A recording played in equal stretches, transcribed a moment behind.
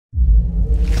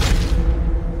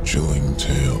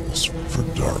Tales for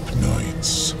Dark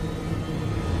Nights.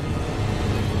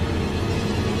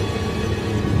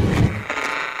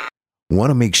 Want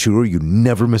to make sure you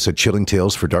never miss a Chilling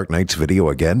Tales for Dark Nights video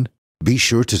again? Be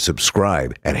sure to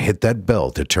subscribe and hit that bell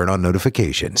to turn on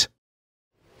notifications.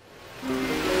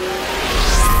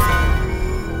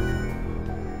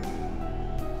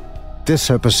 This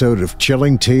episode of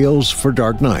Chilling Tales for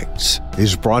Dark Nights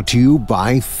is brought to you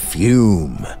by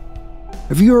Fume.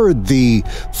 Have you heard the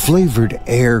flavored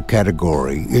air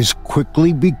category is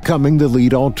quickly becoming the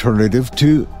lead alternative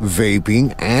to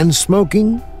vaping and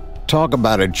smoking? Talk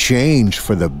about a change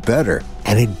for the better.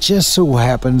 And it just so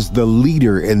happens the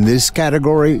leader in this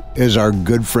category is our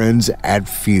good friends at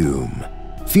Fume.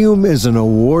 Fume is an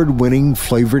award-winning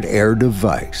flavored air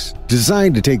device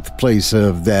designed to take the place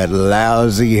of that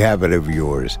lousy habit of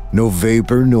yours. No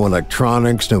vapor, no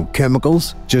electronics, no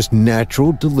chemicals, just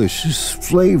natural, delicious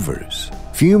flavors.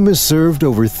 Fume has served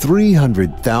over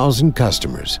 300,000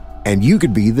 customers, and you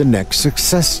could be the next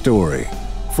success story.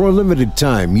 For a limited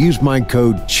time, use my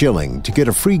code CHILLING to get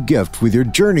a free gift with your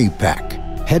Journey Pack.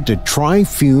 Head to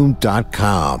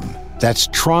tryfume.com. That's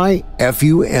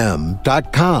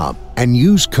tryfum.com and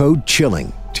use code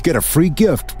CHILLING to get a free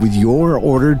gift with your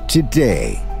order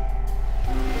today.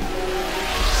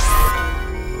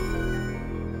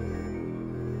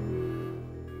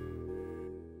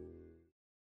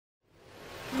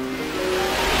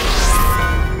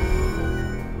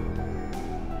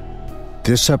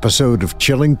 This episode of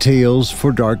Chilling Tales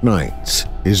for Dark Nights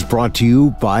is brought to you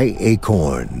by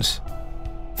Acorns.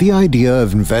 The idea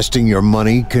of investing your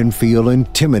money can feel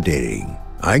intimidating.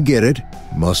 I get it.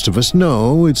 Most of us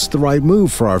know it's the right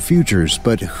move for our futures,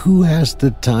 but who has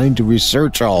the time to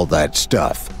research all that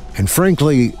stuff? And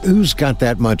frankly, who's got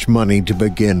that much money to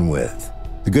begin with?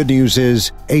 The good news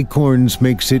is, Acorns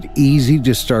makes it easy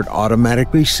to start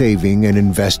automatically saving and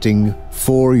investing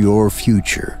for your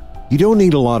future. You don't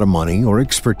need a lot of money or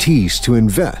expertise to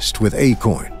invest with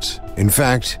Acorns. In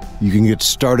fact, you can get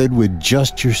started with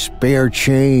just your spare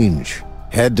change.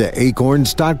 Head to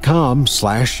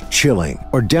acorns.com/chilling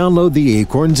or download the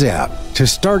Acorns app to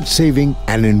start saving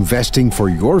and investing for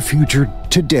your future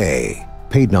today.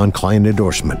 Paid non-client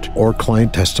endorsement or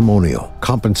client testimonial.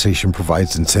 Compensation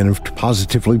provides incentive to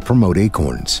positively promote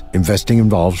Acorns. Investing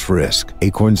involves risk.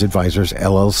 Acorns Advisors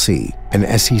LLC, an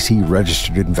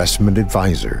SEC-registered investment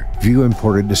advisor. View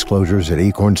important disclosures at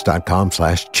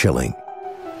acorns.com/chilling.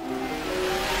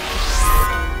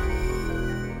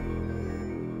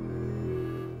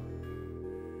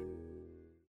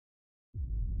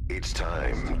 It's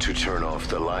time to turn off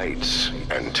the lights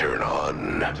and turn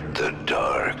on the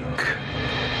dark.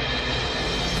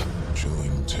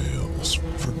 Chilling Tales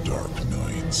for Dark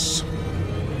Nights.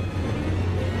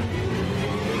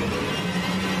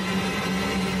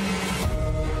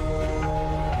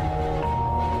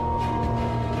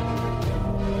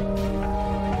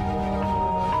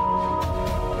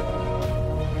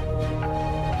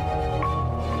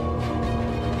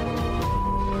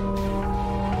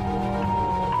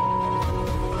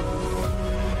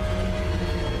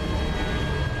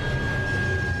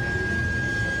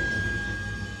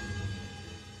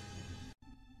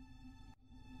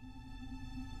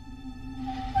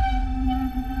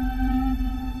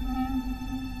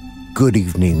 Good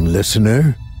evening,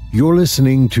 listener. You're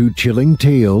listening to Chilling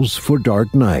Tales for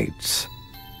Dark Nights.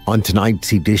 On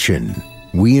tonight's edition,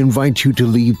 we invite you to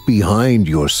leave behind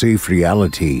your safe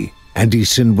reality and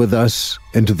descend with us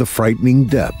into the frightening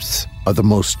depths of the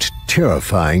most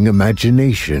terrifying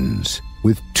imaginations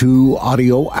with 2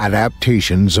 audio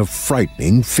adaptations of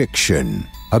frightening fiction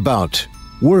about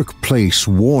workplace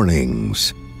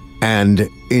warnings and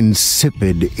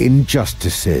insipid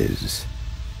injustices.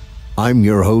 I'm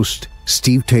your host,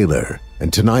 Steve Taylor,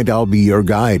 and tonight I'll be your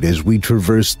guide as we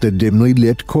traverse the dimly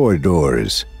lit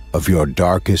corridors of your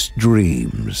darkest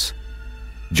dreams.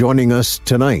 Joining us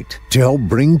tonight to help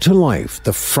bring to life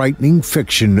the frightening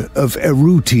fiction of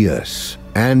Erutious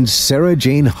and Sarah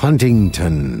Jane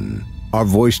Huntington, our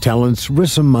voice talents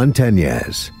Rissa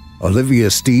Montanez, Olivia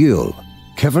Steele,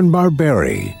 Kevin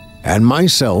Barbare, and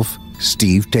myself,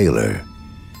 Steve Taylor.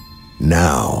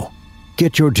 Now,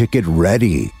 get your ticket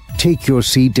ready. Take your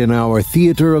seat in our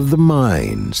theater of the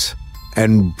minds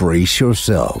and brace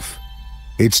yourself.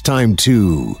 It's time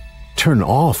to turn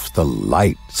off the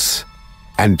lights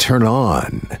and turn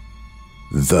on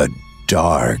the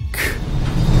dark.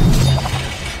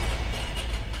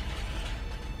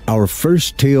 Our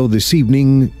first tale this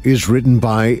evening is written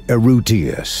by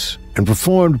Erutious and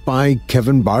performed by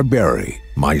Kevin Barbare,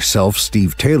 myself,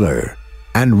 Steve Taylor,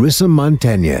 and Rissa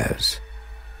Montanez.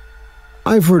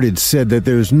 I've heard it said that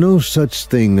there's no such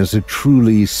thing as a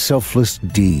truly selfless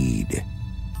deed.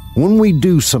 When we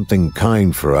do something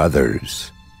kind for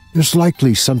others, there's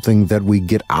likely something that we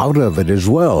get out of it as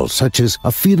well, such as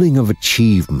a feeling of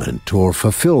achievement or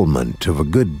fulfillment of a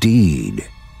good deed.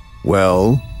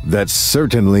 Well, that's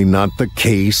certainly not the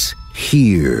case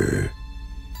here.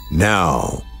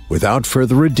 Now, without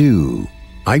further ado,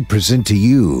 I present to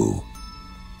you,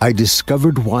 I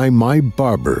discovered why my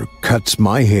barber cuts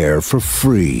my hair for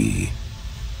free.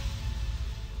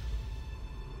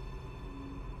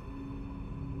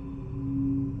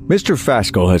 Mr.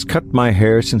 Faskel has cut my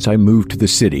hair since I moved to the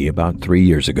city about 3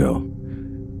 years ago.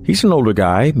 He's an older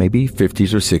guy, maybe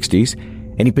 50s or 60s,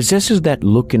 and he possesses that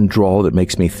look and drawl that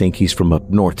makes me think he's from up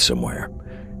north somewhere.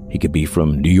 He could be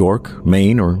from New York,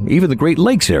 Maine, or even the Great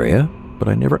Lakes area, but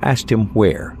I never asked him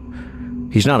where.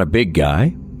 He's not a big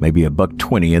guy, maybe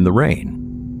 $1.20 in the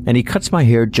rain, and he cuts my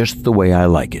hair just the way I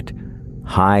like it,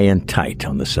 high and tight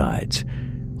on the sides.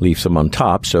 Leave some on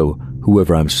top so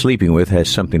whoever I'm sleeping with has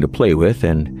something to play with,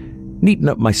 and neaten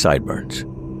up my sideburns.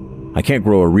 I can't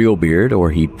grow a real beard,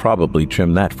 or he'd probably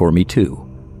trim that for me too.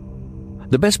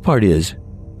 The best part is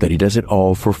that he does it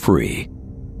all for free.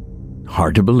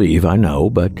 Hard to believe, I know,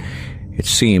 but it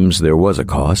seems there was a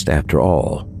cost after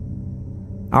all.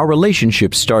 Our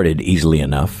relationship started easily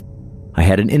enough. I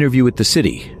had an interview with the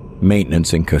city,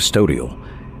 maintenance and custodial,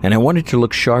 and I wanted to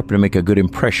look sharp and make a good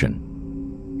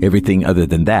impression. Everything other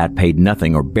than that paid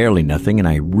nothing or barely nothing, and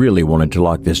I really wanted to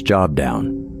lock this job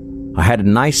down. I had a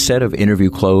nice set of interview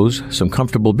clothes, some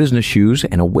comfortable business shoes,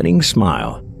 and a winning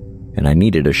smile, and I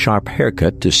needed a sharp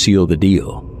haircut to seal the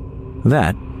deal.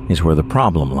 That is where the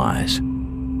problem lies.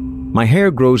 My hair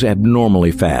grows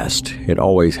abnormally fast. It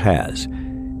always has.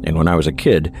 And when I was a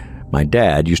kid, my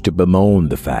dad used to bemoan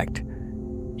the fact.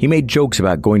 He made jokes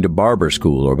about going to barber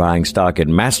school or buying stock at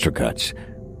Mastercuts,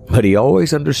 but he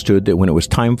always understood that when it was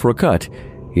time for a cut,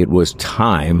 it was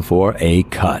time for a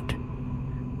cut.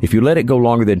 If you let it go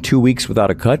longer than 2 weeks without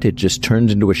a cut, it just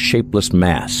turns into a shapeless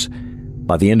mass.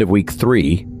 By the end of week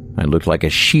 3, I looked like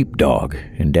a sheepdog,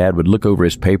 and Dad would look over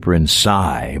his paper and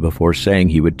sigh before saying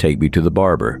he would take me to the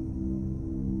barber.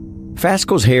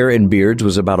 Faskel's Hair and Beards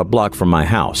was about a block from my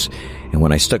house, and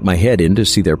when I stuck my head in to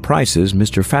see their prices,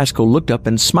 Mr. Faskel looked up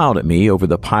and smiled at me over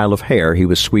the pile of hair he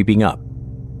was sweeping up.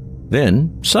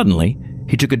 Then, suddenly,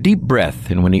 he took a deep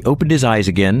breath, and when he opened his eyes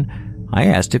again, I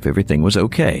asked if everything was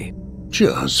okay.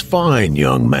 Just fine,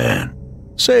 young man.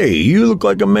 Say, you look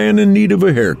like a man in need of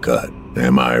a haircut.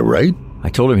 Am I right? I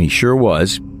told him he sure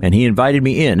was, and he invited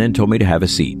me in and told me to have a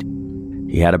seat.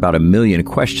 He had about 1 million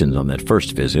questions on that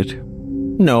first visit.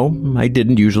 No, I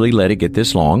didn't usually let it get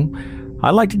this long. I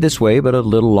liked it this way, but a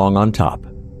little long on top.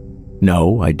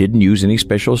 No, I didn't use any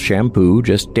special shampoo,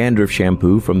 just dandruff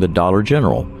shampoo from the Dollar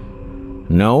General.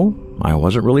 No, I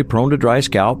wasn't really prone to dry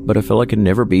scalp, but a fella can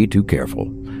never be too careful.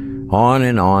 On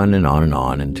and on and on and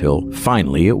on until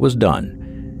finally it was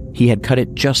done. He had cut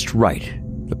it just right.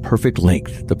 The perfect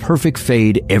length, the perfect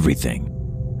fade, everything.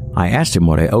 I asked him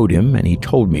what I owed him, and he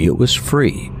told me it was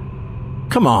free.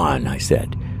 Come on, I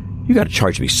said. You got to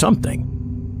charge me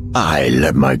something. I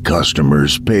let my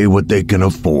customers pay what they can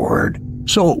afford.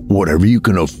 So whatever you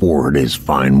can afford is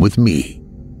fine with me.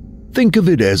 Think of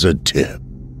it as a tip.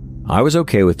 I was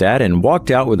okay with that and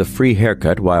walked out with a free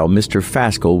haircut while Mr.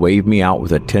 Faskel waved me out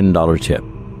with a $10 tip.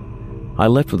 I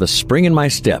left with a spring in my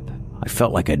step. I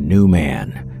felt like a new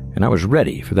man, and I was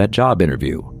ready for that job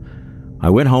interview. I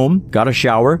went home, got a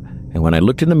shower, and when I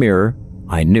looked in the mirror,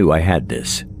 I knew I had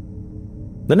this.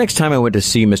 The next time I went to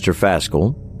see Mr.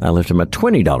 Faskel, I left him a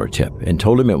 $20 tip and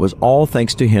told him it was all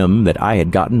thanks to him that I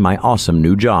had gotten my awesome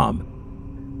new job.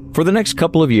 For the next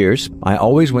couple of years, I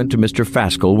always went to Mr.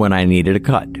 Faskel when I needed a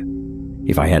cut.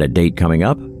 If I had a date coming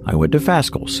up, I went to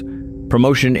Faskel's.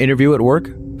 Promotion interview at work,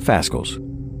 Faskel's.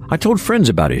 I told friends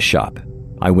about his shop.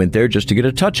 I went there just to get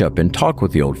a touch-up and talk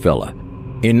with the old fella.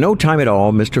 In no time at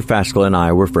all, Mr. Faskel and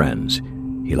I were friends.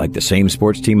 He liked the same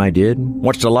sports team I did,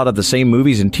 watched a lot of the same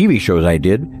movies and TV shows I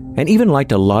did, and even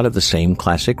liked a lot of the same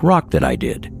classic rock that I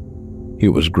did. It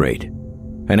was great,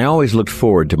 and I always looked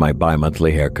forward to my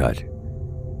bi-monthly haircut.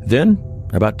 Then,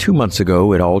 about 2 months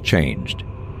ago, it all changed.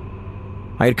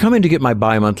 I had come in to get my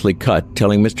bi-monthly cut,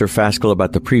 telling Mr. Faskel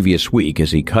about the previous week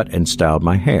as he cut and styled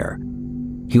my hair.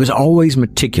 He was always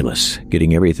meticulous,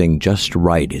 getting everything just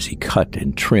right as he cut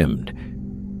and trimmed.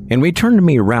 And when he turned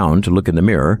me around to look in the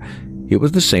mirror, it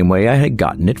was the same way I had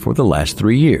gotten it for the last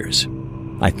 3 years.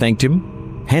 I thanked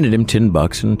him, handed him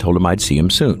 $10 and told him I'd see him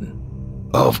soon.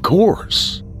 Of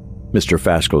course, Mr.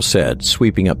 Faskel said,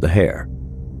 sweeping up the hair.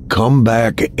 Come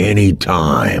back any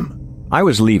time. I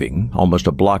was leaving, almost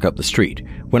a block up the street,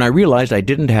 when I realized I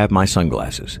didn't have my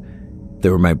sunglasses. They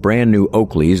were my brand new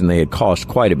Oakleys and they had cost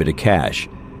quite a bit of cash.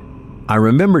 I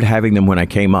remembered having them when I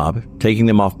came up, taking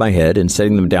them off my head and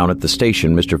setting them down at the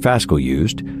station Mr. Faskel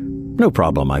used. No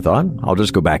problem, I thought. I'll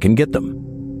just go back and get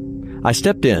them. I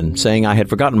stepped in, saying I had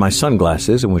forgotten my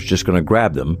sunglasses and was just going to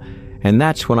grab them, and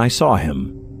that's when I saw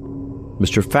him.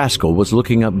 Mr. Faskel was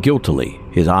looking up guiltily,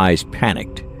 his eyes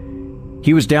panicked.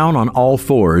 He was down on all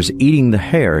fours, eating the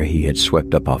hair he had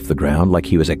swept up off the ground like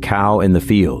he was a cow in the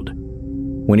field.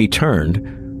 When he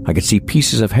turned, I could see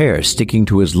pieces of hair sticking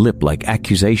to his lip like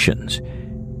accusations.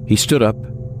 He stood up,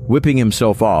 whipping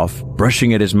himself off,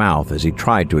 brushing at his mouth as he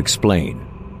tried to explain.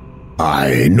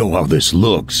 I know how this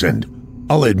looks, and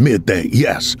I'll admit that,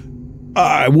 yes,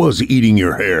 I was eating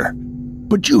your hair.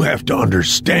 But you have to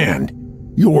understand,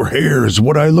 your hair is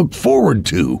what I look forward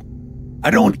to. I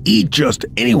don't eat just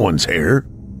anyone's hair.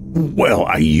 Well,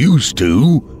 I used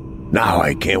to. Now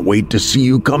I can't wait to see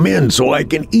you come in so I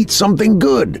can eat something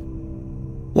good.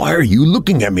 Why are you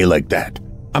looking at me like that?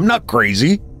 I'm not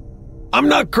crazy. I'm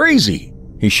not crazy,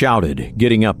 he shouted,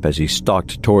 getting up as he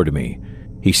stalked toward me.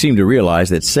 He seemed to realize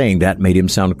that saying that made him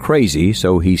sound crazy,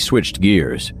 so he switched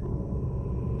gears.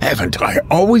 Haven't I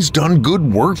always done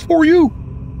good work for you?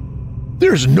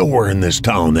 There's nowhere in this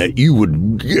town that you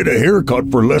would get a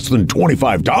haircut for less than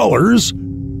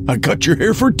 $25. I cut your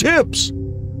hair for tips.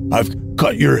 I've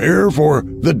cut your hair for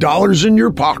the dollars in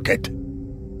your pocket.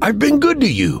 I've been good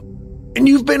to you, and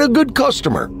you've been a good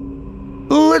customer.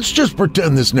 Let's just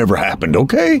pretend this never happened,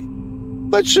 okay?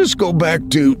 Let's just go back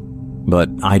to... But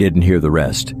I didn't hear the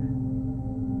rest.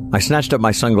 I snatched up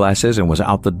my sunglasses and was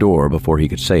out the door before he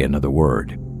could say another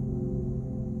word.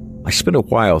 I spent a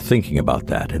while thinking about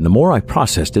that, and the more I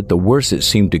processed it, the worse it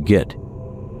seemed to get.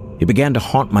 It began to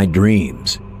haunt my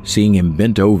dreams, seeing him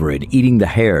bent over and eating the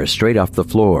hair straight off the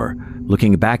floor,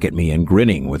 looking back at me and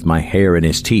grinning with my hair in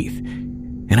his teeth.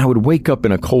 And I would wake up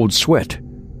in a cold sweat.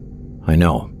 I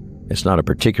know, it's not a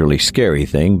particularly scary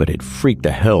thing, but it freaked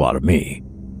the hell out of me.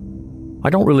 I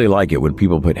don't really like it when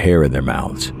people put hair in their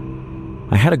mouths.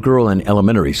 I had a girl in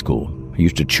elementary school who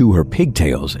used to chew her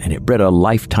pigtails, and it bred a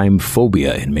lifetime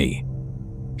phobia in me.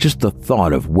 Just the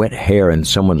thought of wet hair in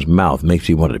someone's mouth makes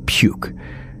me want to puke,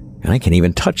 and I can't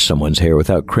even touch someone's hair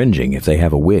without cringing if they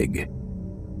have a wig.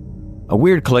 A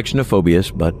weird collection of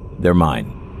phobias, but they're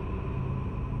mine.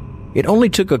 It only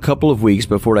took a couple of weeks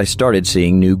before I started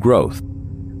seeing new growth.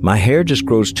 My hair just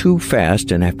grows too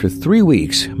fast, and after 3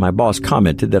 weeks, my boss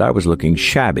commented that I was looking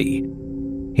shabby.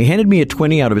 He handed me a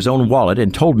 20 out of his own wallet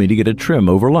and told me to get a trim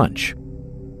over lunch.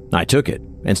 I took it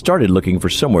and started looking for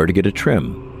somewhere to get a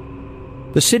trim.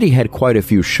 The city had quite a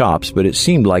few shops, but it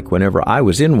seemed like whenever I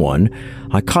was in one,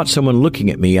 I caught someone looking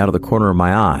at me out of the corner of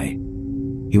my eye.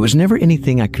 It was never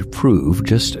anything I could prove,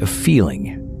 just a feeling,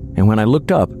 and when I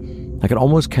looked up, I could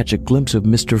almost catch a glimpse of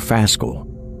Mr. Faskel.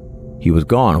 He was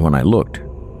gone when I looked,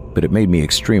 but it made me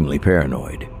extremely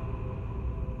paranoid.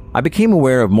 I became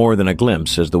aware of more than a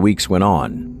glimpse as the weeks went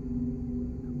on.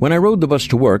 When I rode the bus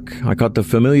to work, I caught the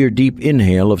familiar deep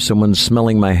inhale of someone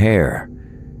smelling my hair.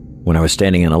 When I was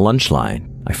standing in a lunch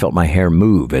line, I felt my hair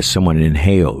move as someone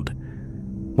inhaled.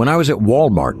 When I was at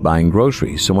Walmart buying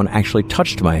groceries, someone actually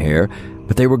touched my hair,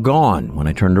 but they were gone when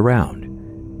I turned around.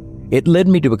 It led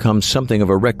me to become something of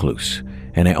a recluse,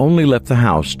 and I only left the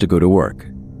house to go to work.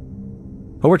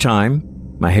 Over time,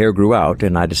 my hair grew out,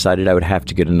 and I decided I would have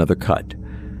to get another cut.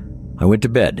 I went to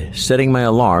bed, setting my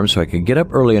alarm so I could get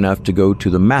up early enough to go to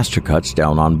the Master Cuts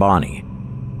down on Bonnie.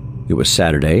 It was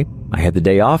Saturday, I had the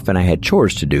day off, and I had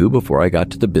chores to do before I got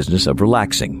to the business of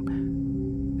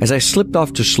relaxing. As I slipped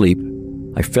off to sleep,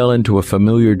 I fell into a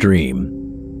familiar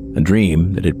dream, a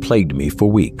dream that had plagued me for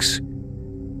weeks.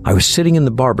 I was sitting in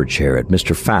the barber chair at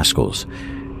Mr. Faskel's,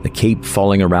 the cape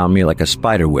falling around me like a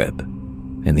spider web,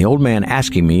 and the old man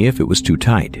asking me if it was too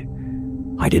tight.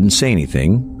 I didn't say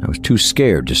anything. I was too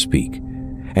scared to speak.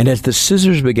 And as the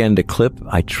scissors began to clip,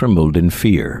 I trembled in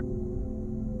fear.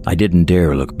 I didn't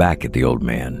dare look back at the old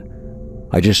man.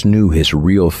 I just knew his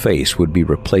real face would be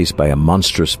replaced by a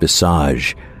monstrous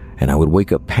visage, and I would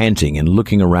wake up panting and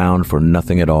looking around for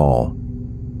nothing at all.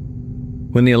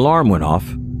 When the alarm went off,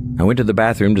 I went to the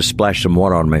bathroom to splash some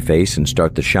water on my face and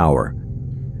start the shower.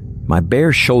 My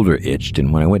bare shoulder itched,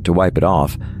 and when I went to wipe it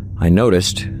off, I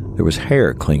noticed there was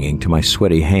hair clinging to my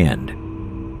sweaty hand.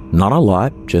 Not a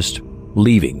lot, just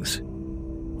leavings,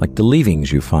 like the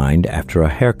leavings you find after a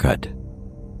haircut.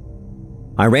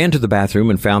 I ran to the bathroom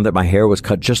and found that my hair was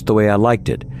cut just the way I liked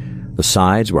it. The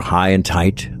sides were high and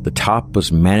tight, the top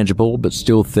was manageable but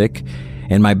still thick,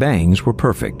 and my bangs were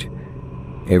perfect.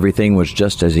 Everything was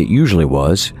just as it usually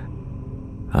was.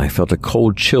 I felt a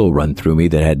cold chill run through me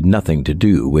that had nothing to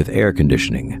do with air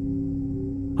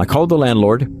conditioning. I called the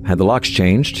landlord, had the locks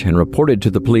changed, and reported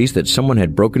to the police that someone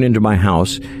had broken into my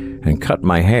house and cut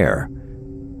my hair.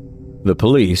 The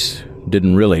police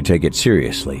didn't really take it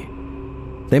seriously.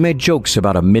 They made jokes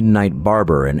about a midnight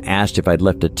barber and asked if I'd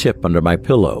left a tip under my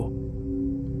pillow.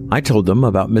 I told them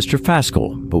about Mr.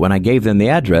 Faskel, but when I gave them the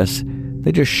address,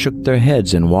 they just shook their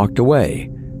heads and walked away.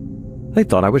 They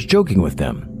thought I was joking with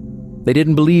them. They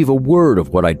didn't believe a word of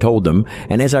what I told them,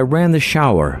 and as I ran the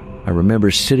shower, I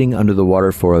remember sitting under the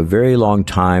water for a very long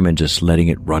time and just letting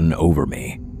it run over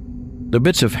me. The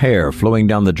bits of hair flowing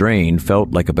down the drain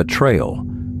felt like a betrayal.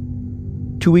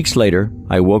 2 weeks later,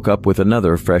 I woke up with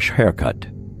another fresh haircut.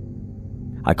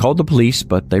 I called the police,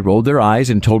 but they rolled their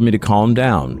eyes and told me to calm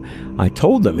down. I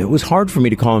told them it was hard for me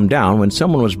to calm down when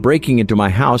someone was breaking into my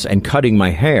house and cutting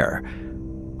my hair.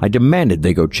 I demanded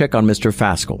they go check on Mr.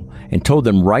 Faskel and told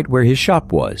them right where his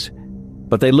shop was,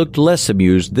 but they looked less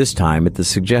amused this time at the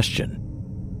suggestion.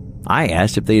 I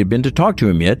asked if they had been to talk to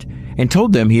him yet and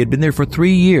told them he had been there for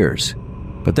 3 years,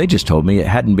 but they just told me it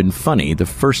hadn't been funny the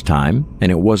first time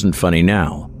and it wasn't funny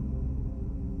now.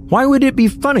 Why would it be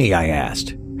funny, I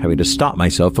asked, having to stop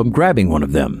myself from grabbing one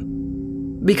of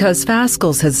them. Because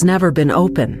Faskel's has never been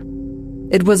open.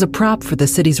 It was a prop for the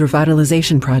city's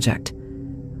revitalization project,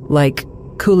 like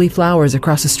Cooley Flowers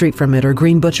across the street from it or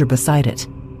Green Butcher beside it.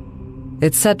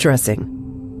 It's set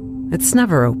dressing. It's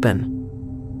never open.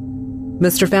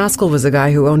 Mr. Faskel was a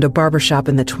guy who owned a barber shop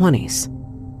in the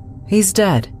 1920s. He's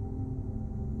dead.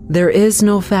 There is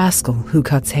no Faskel who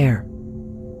cuts hair.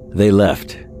 They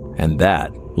left, and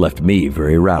that left me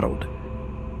very rattled.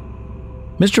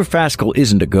 Mr. Faskel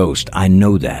isn't a ghost, I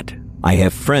know that. I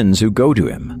have friends who go to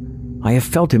him. I have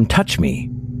felt him touch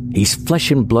me. He's flesh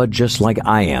and blood just like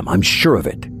I am, I'm sure of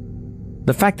it.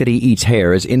 The fact that he eats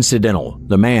hair is incidental.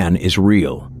 The man is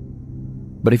real.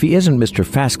 But if he isn't Mr.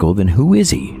 Faskel, then who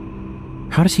is he?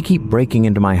 How does he keep breaking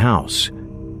into my house?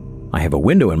 I have a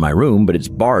window in my room, but it's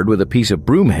barred with a piece of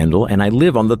broom handle, and I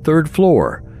live on the 3rd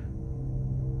floor.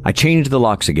 I changed the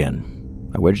locks again.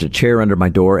 I wedged a chair under my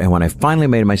door, and when I finally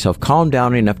made myself calm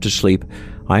down enough to sleep,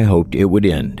 I hoped it would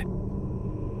end.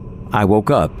 I woke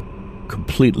up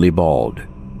completely bald.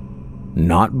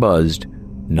 Not buzzed,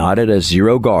 not at a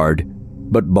 0 guard,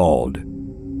 but bald.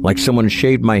 Like someone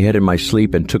shaved my head in my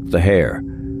sleep and took the hair.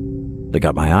 They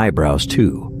got my eyebrows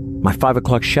too, my 5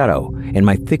 o'clock shadow, and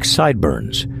my thick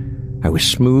sideburns. I was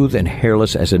smooth and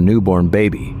hairless as a newborn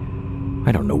baby.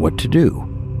 I don't know what to do.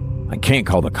 I can't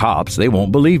call the cops, they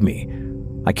won't believe me.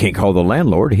 I can't call the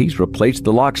landlord, he's replaced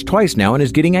the locks twice now and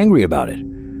is getting angry about it.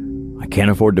 I can't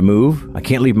afford to move, I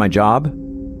can't leave my job.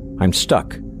 I'm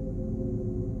stuck.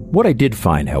 What I did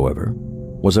find, however,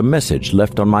 was a message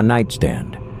left on my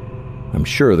nightstand. I'm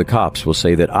sure the cops will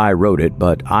say that I wrote it,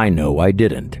 but I know I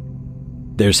didn't.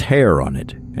 There's hair on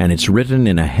it, and it's written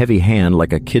in a heavy hand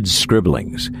like a kid's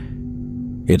scribblings.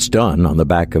 It's done on the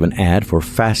back of an ad for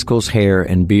Faskel's Hair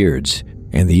and Beards,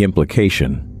 and the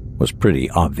implication was pretty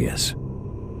obvious.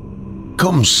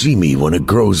 Come see me when it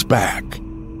grows back.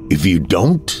 If you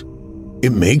don't,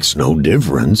 it makes no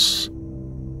difference.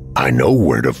 I know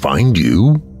where to find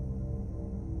you.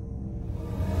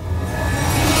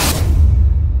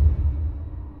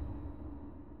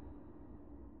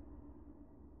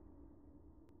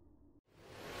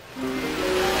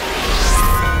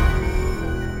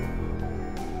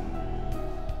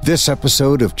 This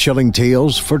episode of Chilling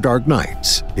Tales for Dark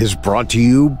Nights is brought to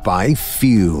you by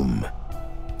Fume.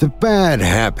 The bad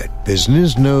habit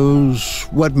business knows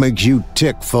what makes you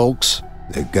tick, folks.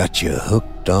 They've got you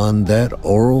hooked on that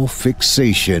oral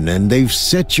fixation, and they've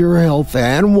set your health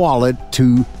and wallet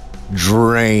to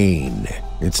drain.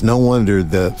 It's no wonder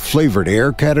the flavored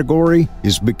air category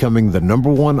is becoming the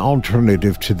 #1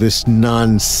 alternative to this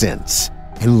nonsense.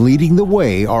 And leading the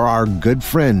way are our good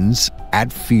friends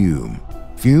at Fume.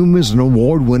 Fume is an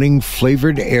award-winning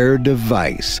flavored air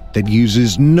device that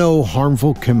uses no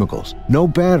harmful chemicals, no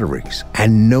batteries,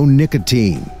 and no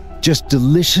nicotine. Just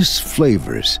delicious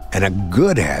flavors and a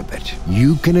good habit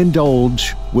you can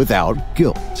indulge without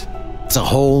guilt. It's a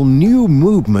whole new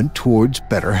movement towards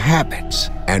better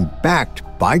habits and backed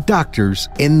by doctors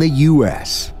in the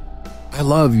U.S. I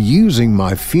love using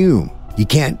my Fume. You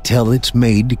can't tell it's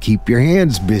made to keep your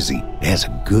hands busy. It has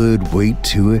a good weight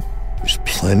to it. There's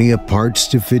plenty of parts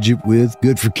to fidget with,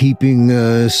 good for keeping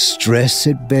stress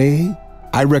at bay.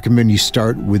 I recommend you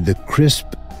start with the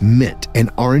crisp mint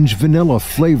and orange vanilla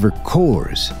flavor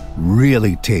cores.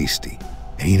 Really tasty.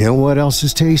 And you know what else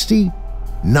is tasty?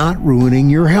 Not ruining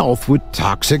your health with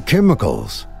toxic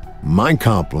chemicals. My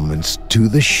compliments to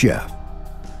the chef.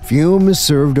 Fume has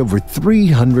served over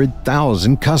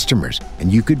 300,000 customers,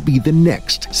 and you could be the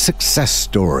next success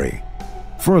story.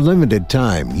 For a limited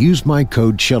time, use my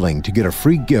code CHILLING to get a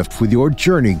free gift with your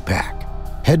journey pack.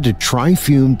 Head to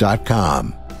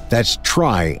tryfume.com. That's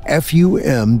tryfum.com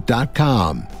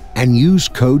and use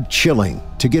code CHILLING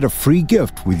to get a free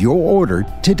gift with your order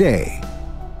today.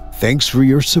 Thanks for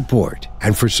your support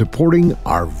and for supporting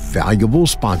our valuable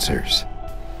sponsors.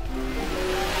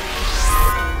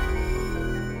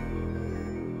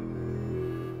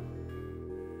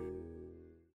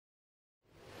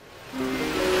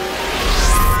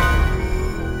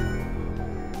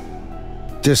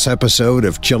 This episode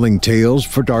of Chilling Tales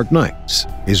for Dark Nights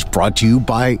is brought to you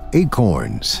by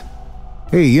Acorns.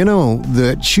 Hey, you know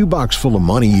that shoebox full of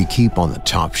money you keep on the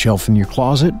top shelf in your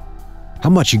closet? How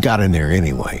much you got in there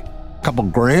anyway? Couple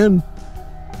grand?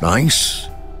 Nice.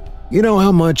 You know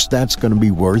how much that's going to be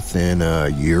worth in a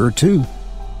year or two?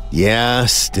 Yeah,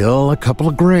 still a couple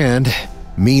of grand.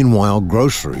 Meanwhile,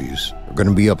 groceries are going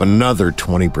to be up another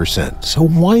 20%. So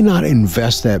why not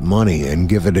invest that money and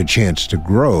give it a chance to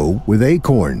grow with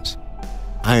Acorns?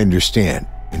 I understand.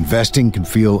 Investing can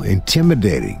feel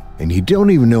intimidating and you don't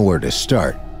even know where to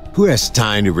start. Who has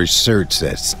time to research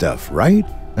that stuff, right?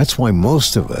 That's why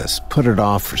most of us put it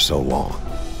off for so long.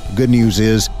 The good news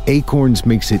is Acorns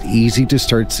makes it easy to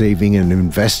start saving and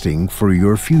investing for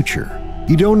your future.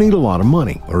 You don't need a lot of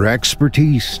money or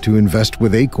expertise to invest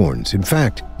with Acorns. In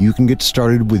fact, you can get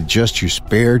started with just your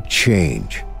spare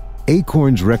change.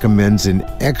 Acorns recommends an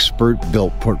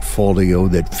expert-built portfolio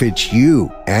that fits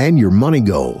you and your money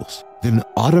goals, then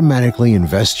automatically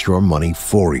invests your money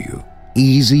for you.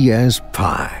 Easy as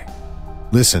pie.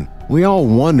 Listen, we all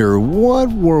wonder,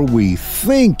 what were we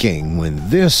thinking when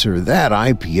this or that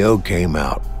IPO came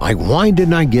out? Like, why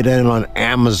didn't I get in on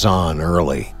Amazon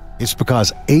early? It's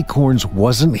because Acorns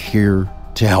wasn't here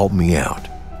to help me out.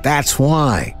 That's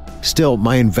why. Still,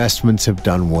 my investments have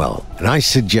done well, and I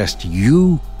suggest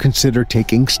you consider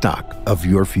taking stock of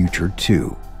your future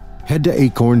too. Head to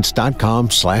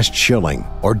acorns.com/chilling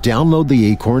or download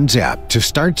the Acorns app to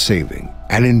start saving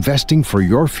and investing for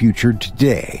your future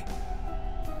today.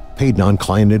 Paid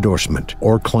non-client endorsement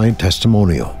or client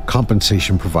testimonial.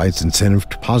 Compensation provides incentive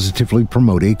to positively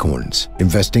promote Acorns.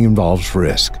 Investing involves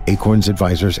risk. Acorns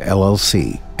Advisors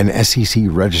LLC, an SEC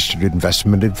registered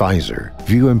investment advisor.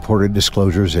 View important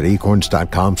disclosures at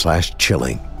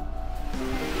acorns.com/chilling.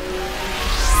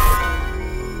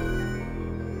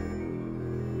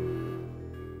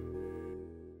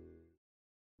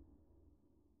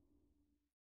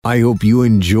 I hope you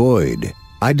enjoyed.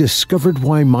 I discovered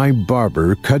why my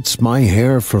barber cuts my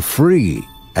hair for free,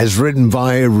 as written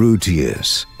by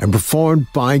Erutious and performed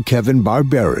by Kevin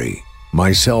Barbare,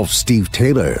 myself Steve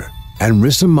Taylor, and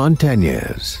Rissa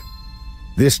Montanez.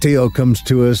 This tale comes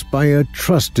to us by a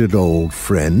trusted old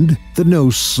friend, the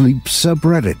nosleep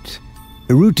subreddit.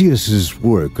 Erutious's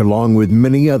work, along with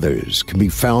many others, can be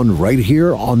found right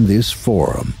here on this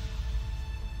forum.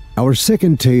 Our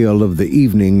second tale of the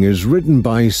evening is written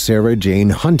by Sarah Jane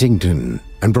Huntington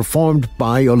and performed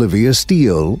by Olivia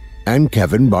Steele and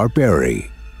Kevin Barbare.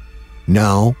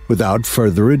 Now, without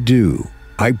further ado,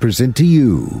 I present to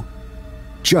you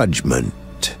Judgment.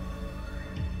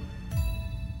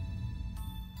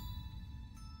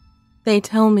 They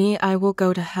tell me I will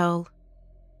go to hell.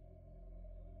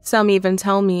 Some even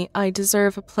tell me I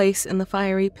deserve a place in the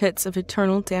fiery pits of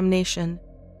eternal damnation.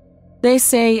 They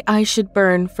say I should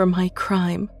burn for my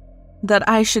crime, that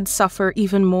I should suffer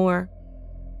even more.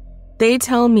 They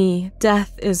tell me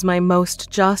death is my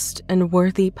most just and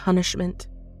worthy punishment.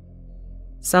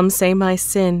 Some say my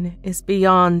sin is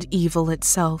beyond evil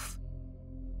itself.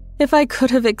 If I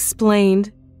could have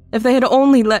explained, if they had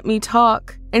only let me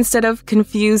talk, instead of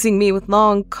confusing me with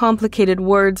long, complicated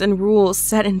words and rules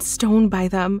set in stone by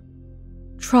them.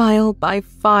 Trial by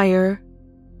fire.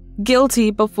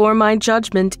 Guilty before my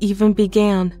judgment even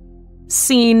began.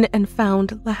 Seen and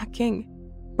found lacking.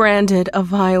 Branded a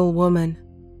vile woman.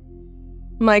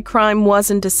 My crime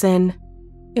wasn't a sin.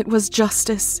 It was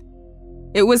justice.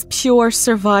 It was pure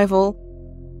survival.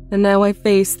 And now I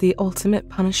face the ultimate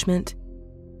punishment.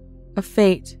 A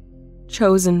fate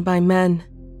chosen by men.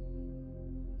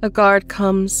 A guard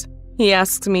comes. He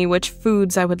asks me which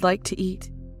foods I would like to eat,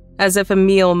 as if a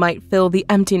meal might fill the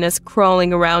emptiness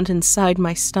crawling around inside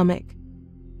my stomach.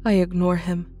 I ignore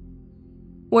him.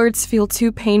 Words feel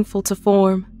too painful to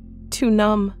form, too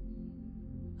numb.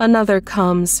 Another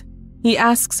comes. He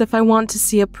asks if I want to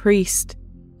see a priest,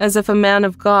 as if a man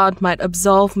of God might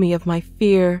absolve me of my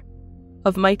fear,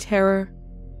 of my terror,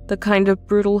 the kind of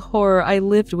brutal horror I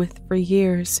lived with for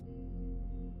years.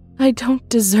 I don't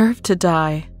deserve to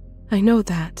die. I know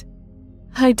that.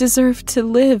 I deserve to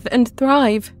live and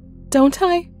thrive, don't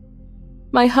I?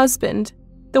 My husband,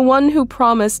 the one who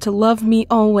promised to love me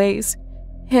always,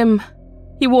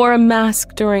 he wore a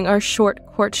mask during our short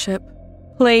courtship,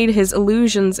 played his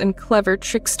illusions in clever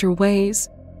trickster ways.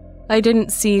 I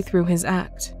didn't see through his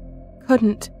act.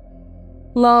 Couldn't.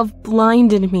 Love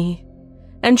blinded me,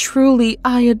 and truly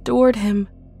I adored him.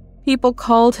 People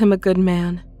called him a good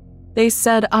man. They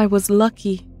said I was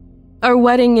lucky. Our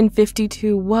wedding in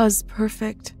 52 was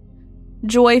perfect.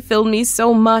 Joy filled me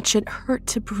so much it hurt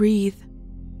to breathe.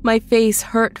 My face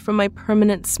hurt from my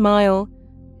permanent smile.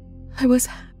 I was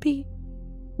happy.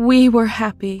 We were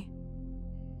happy.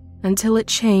 Until it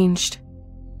changed.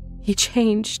 He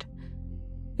changed.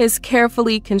 His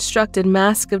carefully constructed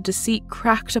mask of deceit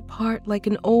cracked apart like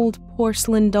an old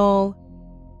porcelain doll.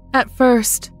 At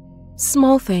first,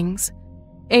 small things,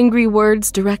 angry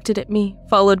words directed at me,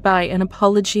 followed by an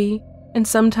apology, and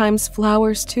sometimes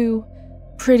flowers too,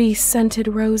 pretty scented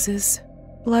roses,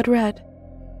 blood red.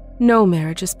 No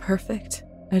marriage is perfect,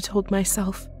 I told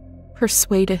myself,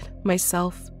 persuaded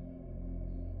myself.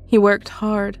 He worked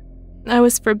hard. I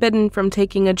was forbidden from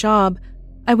taking a job.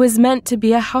 I was meant to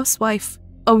be a housewife,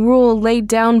 a rule laid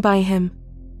down by him.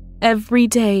 Every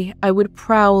day I would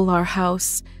prowl our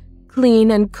house,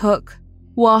 clean and cook,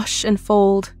 wash and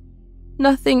fold.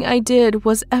 Nothing I did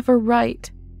was ever right.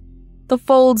 The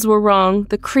folds were wrong,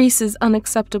 the creases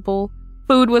unacceptable.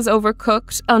 Food was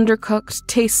overcooked, undercooked,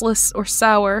 tasteless, or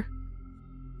sour.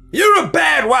 "You're a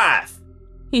bad wife!"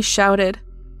 he shouted.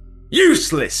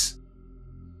 "Useless!"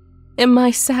 In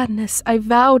my sadness, I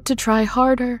vowed to try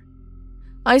harder.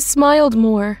 I smiled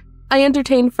more. I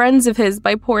entertained friends of his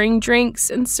by pouring drinks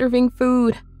and serving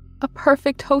food. A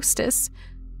perfect hostess.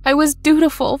 I was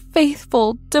dutiful,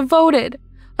 faithful, devoted.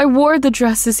 I wore the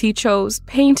dresses he chose,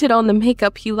 painted on the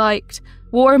makeup he liked,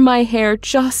 wore my hair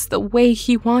just the way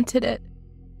he wanted it.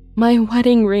 My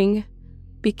wedding ring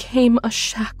became a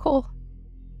shackle.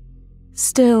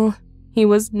 Still, he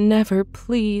was never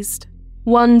pleased.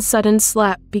 One sudden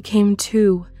slap became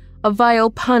two. A vile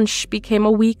punch became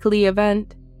a weekly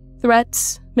event.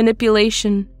 Threats,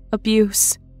 manipulation,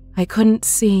 abuse. I couldn't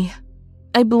see.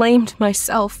 I blamed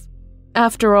myself.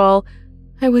 After all,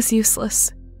 I was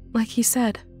useless, like he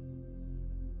said.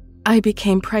 I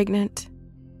became pregnant.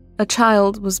 A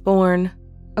child was born.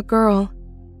 A girl.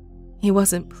 He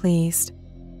wasn't pleased.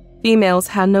 Females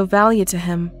had no value to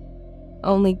him.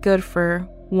 Only good for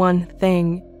one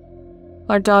thing.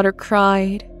 Our daughter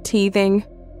cried, teething.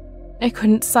 I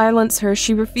couldn't silence her.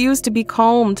 She refused to be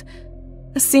calmed.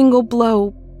 A single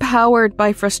blow, powered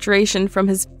by frustration from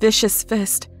his vicious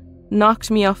fist,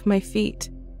 knocked me off my feet.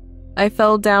 I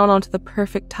fell down onto the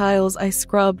perfect tiles I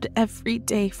scrubbed every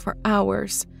day for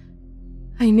hours.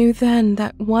 I knew then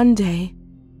that one day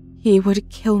he would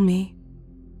kill me.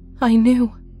 I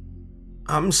knew.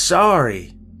 "I'm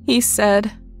sorry," he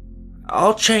said.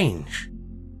 "I'll change."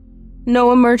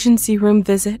 No emergency room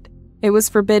visit. It was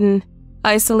forbidden.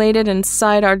 Isolated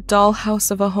inside our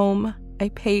dollhouse of a home, I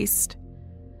paced.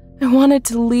 I wanted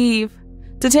to leave,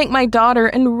 to take my daughter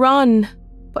and run.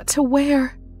 But to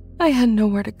where? I had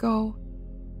nowhere to go.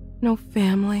 No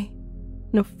family,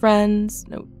 no friends,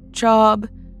 no job,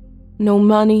 no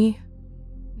money,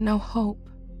 no hope.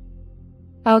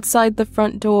 Outside the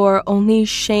front door, only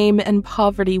shame and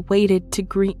poverty waited to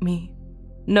greet me.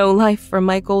 No life for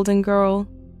my golden girl,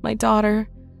 my daughter,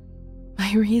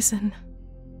 my reason.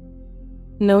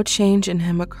 No change in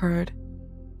him occurred.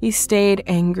 He stayed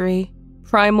angry,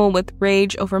 primal with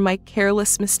rage over my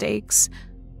careless mistakes.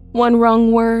 One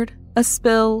wrong word, a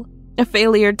spill, a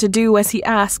failure to do as he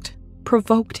asked,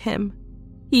 provoked him.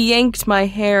 He yanked my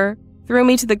hair, threw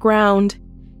me to the ground,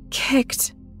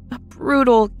 kicked, a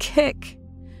brutal kick.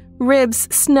 Ribs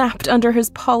snapped under his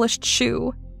polished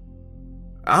shoe.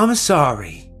 "I'm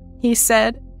sorry," he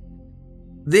said.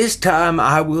 "This time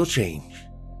I will change."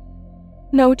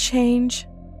 No change.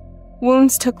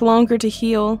 Wounds took longer to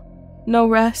heal. No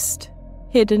rest.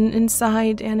 Hidden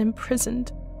inside and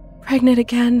imprisoned. Pregnant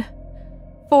again.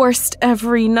 Forced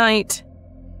every night.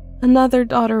 Another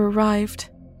daughter arrived.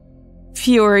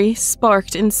 Fury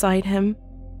sparked inside him.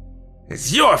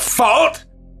 "It's your fault!"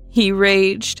 he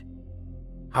raged.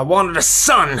 "I wanted a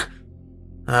son.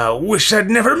 I wish I'd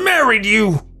never married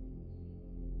you."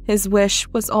 His wish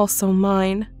was also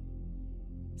mine.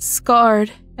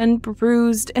 Scarred and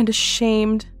bruised and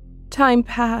ashamed, time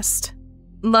passed.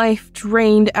 Life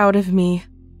drained out of me.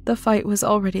 The fight was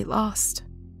already lost.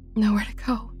 Nowhere to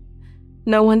go.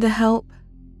 No one to help.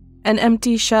 An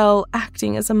empty shell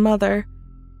acting as a mother,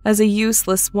 as a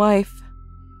useless wife.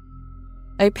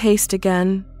 I paced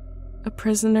again, a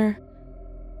prisoner.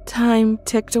 Time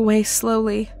ticked away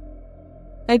slowly.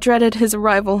 I dreaded his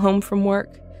arrival home from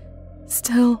work.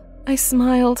 Still, I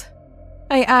smiled.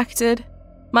 I acted.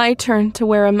 My turn to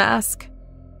wear a mask.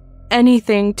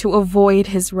 Anything to avoid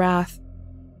his wrath.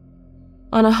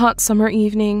 On a hot summer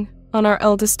evening, on our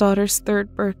eldest daughter's 3rd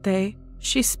birthday,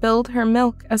 she spilled her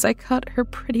milk as I cut her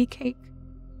pretty cake.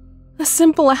 A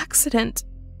simple accident.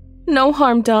 No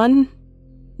harm done.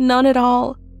 None at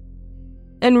all.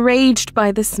 Enraged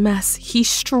by this mess, he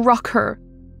struck her.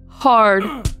 Hard.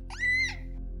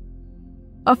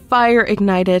 A fire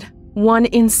ignited, one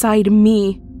inside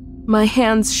me. My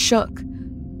hands shook.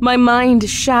 My mind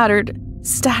shattered.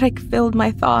 Static filled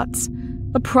my thoughts.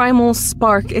 A primal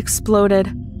spark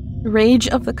exploded. Rage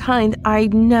of the kind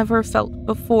I'd never felt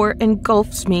before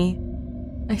engulfed me.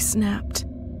 I snapped.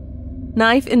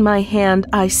 Knife in my hand,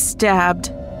 I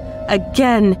stabbed.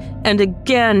 Again and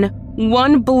again,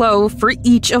 one blow for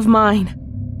each of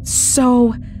mine.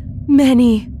 So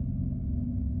many.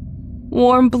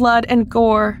 Warm blood and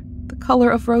gore, the color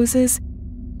of roses.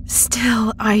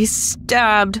 Still I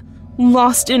stabbed,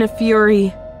 lost in a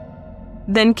fury.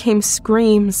 Then came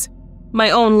screams, my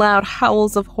own loud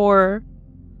howls of horror.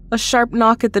 A sharp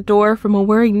knock at the door from a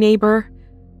worried neighbor.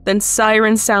 Then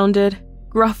sirens sounded,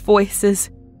 gruff voices,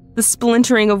 the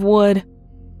splintering of wood.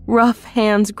 Rough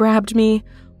hands grabbed me,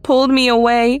 pulled me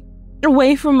away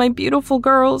from my beautiful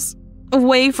girls,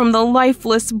 away from the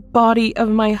lifeless body of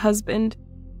my husband.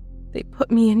 They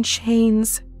put me in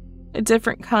chains, a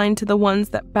different kind to the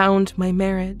ones that bound my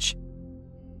marriage.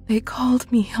 They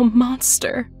called me a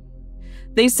monster.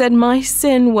 They said my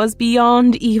sin was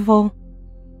beyond evil.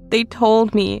 They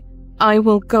told me I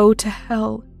will go to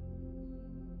hell.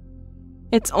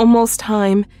 It's almost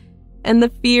time, and the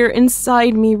fear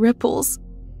inside me ripples.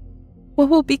 What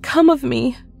will become of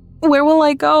me? Where will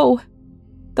I go?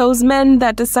 Those men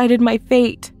that decided my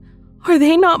fate, are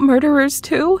they not murderers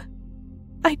too?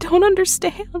 I don't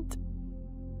understand.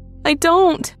 I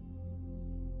don't.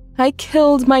 I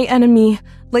killed my enemy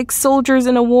like soldiers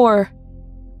in a war.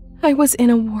 I was in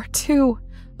a war too,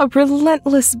 a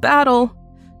relentless battle.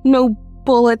 No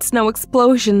bullets, no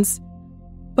explosions,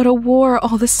 but a war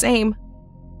all the same.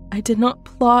 I did not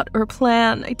plot or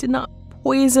plan. I did not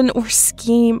poison or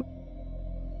scheme.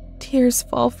 Tears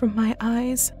fall from my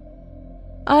eyes.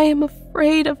 I am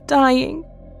afraid of dying,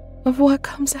 of what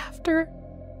comes after.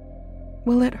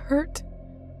 Will it hurt?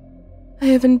 I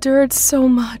have endured so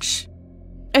much.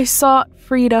 I sought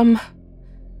freedom.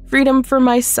 Freedom for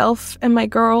myself and my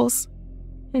girls.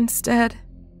 Instead,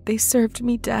 they served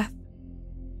me death.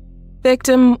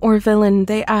 Victim or villain,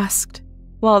 they asked,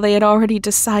 while they had already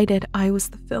decided I was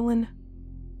the villain.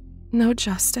 No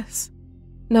justice.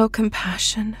 No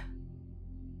compassion.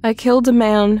 I killed a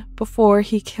man before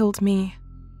he killed me.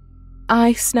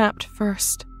 I snapped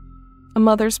first, a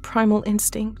mother's primal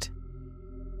instinct.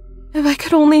 If I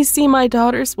could only see my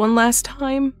daughters one last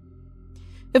time.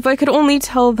 If I could only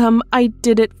tell them I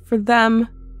did it for them.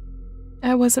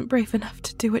 I wasn't brave enough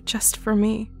to do it just for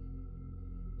me.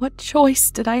 What choice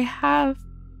did I have?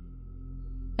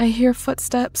 I hear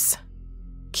footsteps,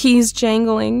 keys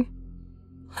jangling.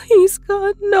 Please,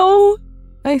 God, no,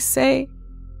 I say.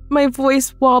 My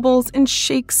voice wobbles and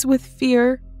shakes with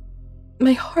fear.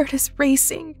 My heart is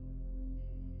racing.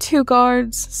 2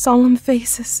 guards, solemn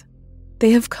faces.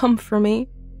 They have come for me.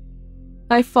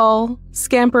 I fall,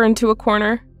 scamper into a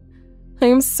corner. I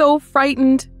am so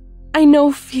frightened. I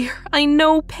know fear. I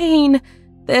know pain.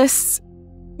 This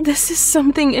is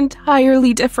something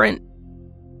entirely different.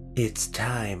 It's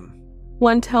time,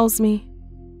 one tells me.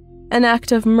 An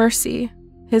act of mercy.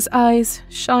 His eyes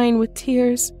shine with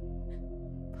tears.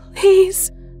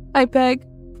 Please, I beg.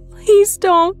 Please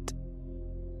don't.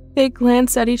 They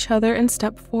glance at each other and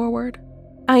step forward.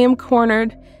 I am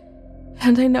cornered,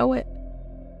 and I know it.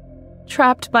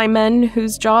 Trapped by men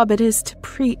whose job it is to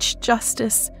preach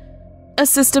justice. A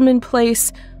system in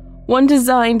place, one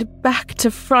designed back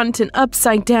to front and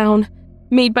upside down,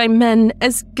 made by men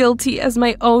as guilty as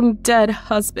my own dead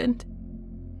husband.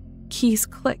 Keys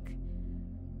click.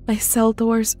 My cell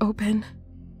doors open.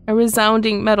 A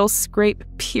resounding metal scrape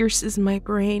pierces my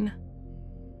brain.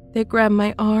 They grab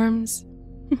my arms.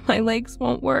 My legs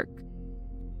won't work.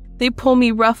 They pull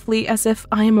me roughly as if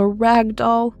I am a rag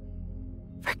doll.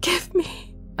 Forgive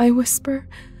me, I whisper.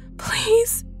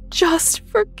 Please, just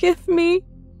forgive me.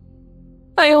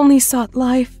 I only sought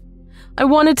life. I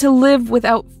wanted to live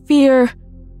without fear,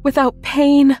 without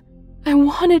pain. I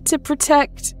wanted to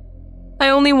protect. I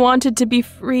only wanted to be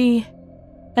free.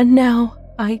 And now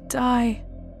I die.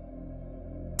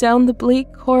 Down the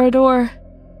bleak corridor,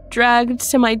 dragged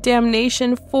to my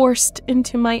damnation, forced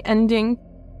into my ending,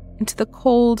 into the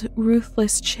cold,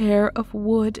 ruthless chair of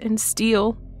wood and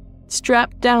steel,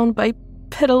 strapped down by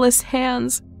pitiless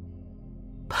hands.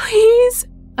 Please,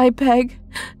 I beg.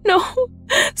 No,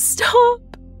 stop.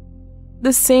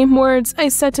 The same words I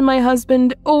said to my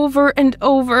husband over and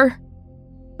over.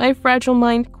 My fragile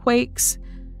mind quakes.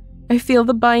 I feel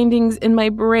the bindings in my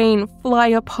brain fly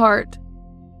apart.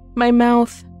 My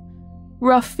mouth,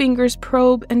 rough fingers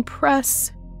probe and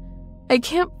press. I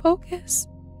can't focus.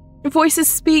 Voices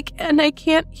speak and I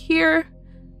can't hear.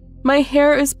 My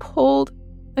hair is pulled,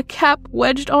 a cap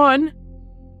wedged on.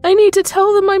 I need to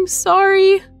tell them I'm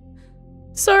sorry.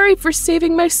 Sorry for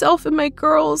saving myself and my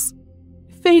girls.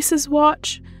 Faces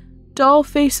watch, doll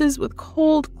faces with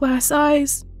cold glass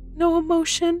eyes. No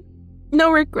emotion,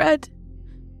 no regret,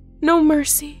 no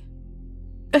mercy.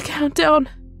 A countdown,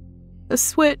 a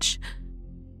switch,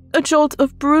 a jolt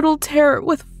of brutal terror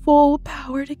with full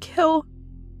power to kill.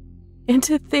 And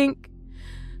to think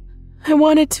I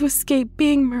wanted to escape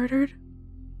being murdered,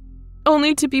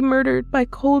 only to be murdered by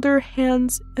colder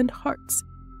hands and hearts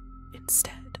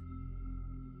instead.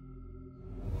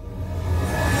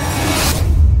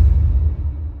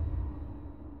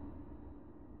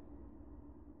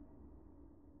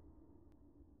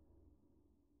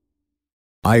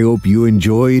 I hope you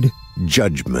enjoyed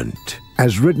Judgment,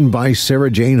 as written by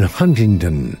Sarah Jane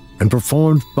Huntington and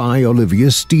performed by Olivia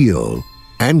Steele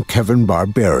and Kevin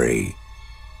Barbare.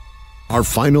 Our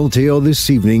final tale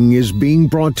this evening is being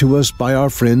brought to us by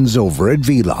our friends over at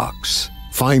Velox.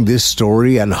 Find this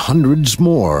story and hundreds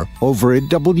more over at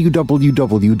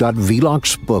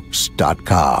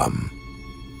www.veloxbooks.com.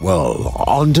 Well,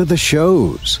 on to the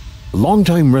shows.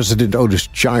 Longtime resident Otis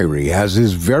Gyrie has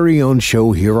his very own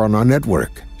show here on our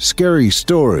network, Scary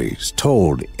Stories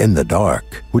Told in the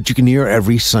Dark, which you can hear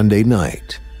every Sunday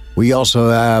night. We also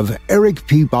have Eric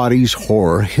Peabody's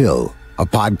Horror Hill, a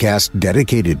podcast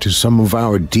dedicated to some of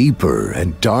our deeper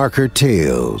and darker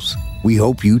tales. We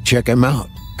hope you check him out.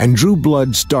 And Drew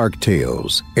Blood's Dark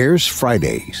Tales airs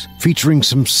Fridays, featuring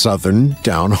some southern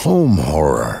down-home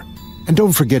horror. And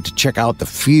don't forget to check out The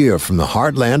Fear from the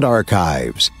Heartland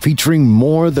Archives, featuring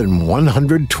more than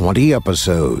 120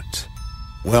 episodes.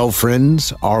 Well,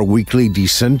 friends, our weekly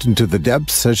descent into the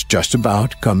depths has just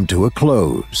about come to a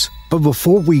close. But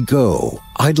before we go,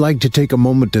 I'd like to take a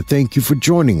moment to thank you for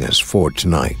joining us for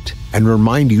tonight, and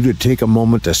remind you to take a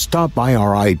moment to stop by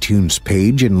our iTunes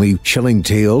page and leave Chilling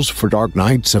Tales for Dark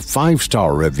Nights a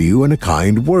 5-star review and a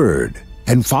kind word.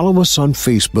 And follow us on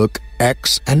Facebook,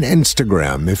 X, and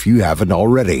Instagram if you haven't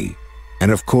already.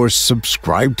 And of course,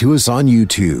 subscribe to us on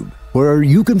YouTube, where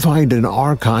you can find an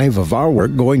archive of our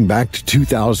work going back to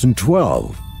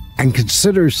 2012. And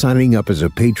consider signing up as a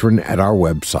patron at our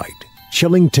website,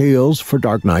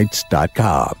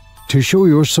 chillingtalesfordarknights.com, to show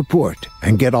your support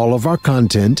and get all of our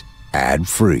content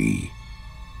ad-free.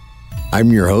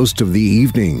 I'm your host of the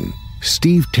evening,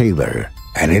 Steve Taylor,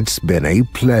 and it's been a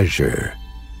pleasure.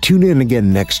 Tune in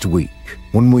again next week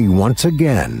when we once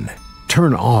again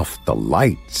turn off the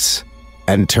lights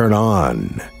and turn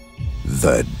on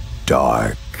the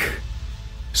dark.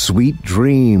 Sweet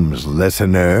dreams,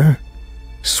 listener.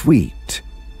 Sweet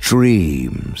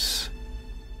dreams.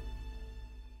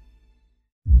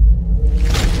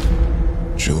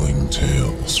 Chilling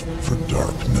Tales for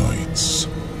Dark Nights.